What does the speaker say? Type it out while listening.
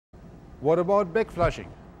What about backflushing?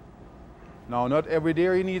 Now, not every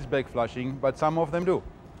dairy needs backflushing, but some of them do,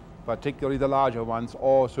 particularly the larger ones,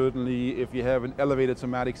 or certainly if you have an elevated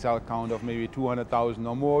somatic cell count of maybe 200,000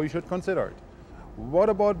 or more, you should consider it. What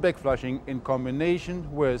about backflushing in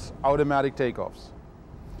combination with automatic takeoffs?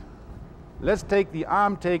 Let's take the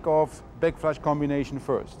arm takeoff backflush combination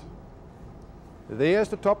first. There's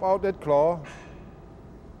the top outlet claw,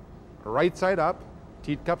 right side up,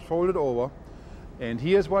 teat cups folded over, and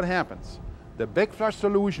here's what happens. The backflush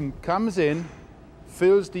solution comes in,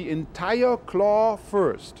 fills the entire claw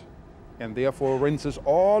first, and therefore rinses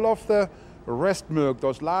all of the rest milk,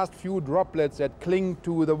 those last few droplets that cling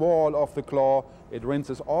to the wall of the claw. It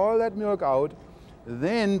rinses all that milk out.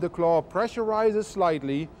 Then the claw pressurizes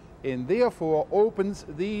slightly and therefore opens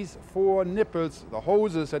these 4 nipples, the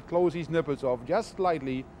hoses that close these nipples off just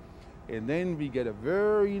slightly, and then we get a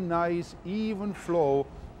very nice even flow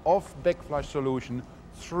of backflush solution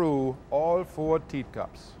through all 4 teat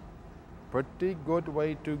cups. Pretty good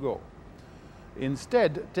way to go.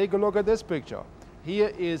 Instead, take a look at this picture.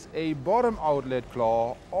 Here is a bottom outlet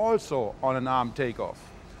claw also on an arm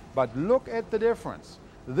takeoff. But look at the difference.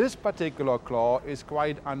 This particular claw is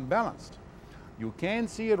quite unbalanced. You can't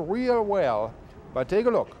see it real well, but take a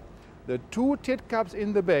look. The 2 tit cups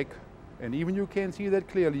in the back, and even you can see that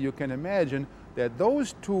clearly, you can imagine that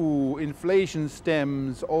those 2 inflation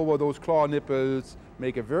stems over those claw nipples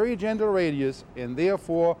make a very gentle radius and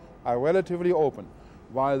therefore are relatively open,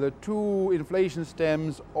 while the 2 inflation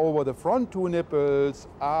stems over the front 2 nipples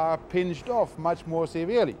are pinched off much more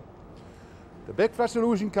severely. The backflush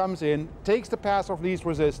solution comes in, takes the path of least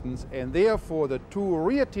resistance, and therefore the 2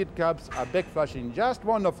 rear teat cups are backflushing just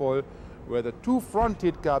wonderful, where the 2 front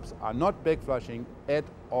teat cups are not backflushing at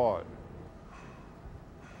all.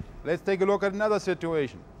 Let's take a look at another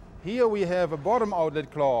situation. Here we have a bottom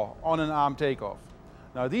outlet claw on an arm takeoff.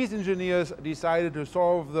 Now these engineers decided to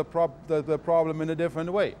solve the problem in a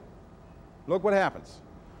different way. Look what happens.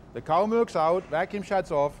 The cow milks out, vacuum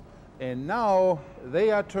shuts off, and now they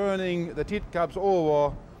are turning the teat cups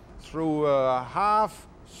over through a half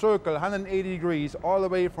circle, 180 degrees, all the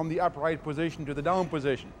way from the upright position to the down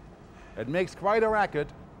position. It makes quite a racket,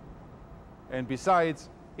 and besides,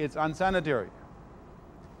 it's unsanitary.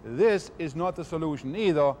 This is not the solution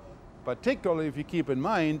either, particularly if you keep in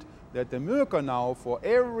mind that the milker now, for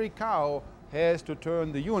every cow, has to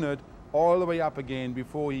turn the unit all the way up again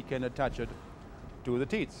before he can attach it to the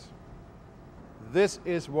teats. This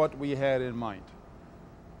is what we had in mind.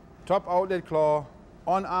 Top outlet claw,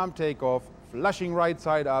 on arm takeoff, flushing right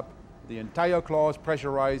side up, the entire claw is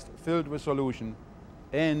pressurized, filled with solution,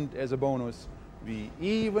 and as a bonus, we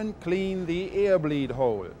even clean the air bleed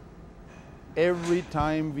hole every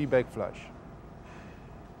time we backflush.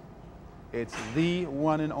 It's the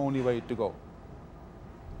one and only way to go.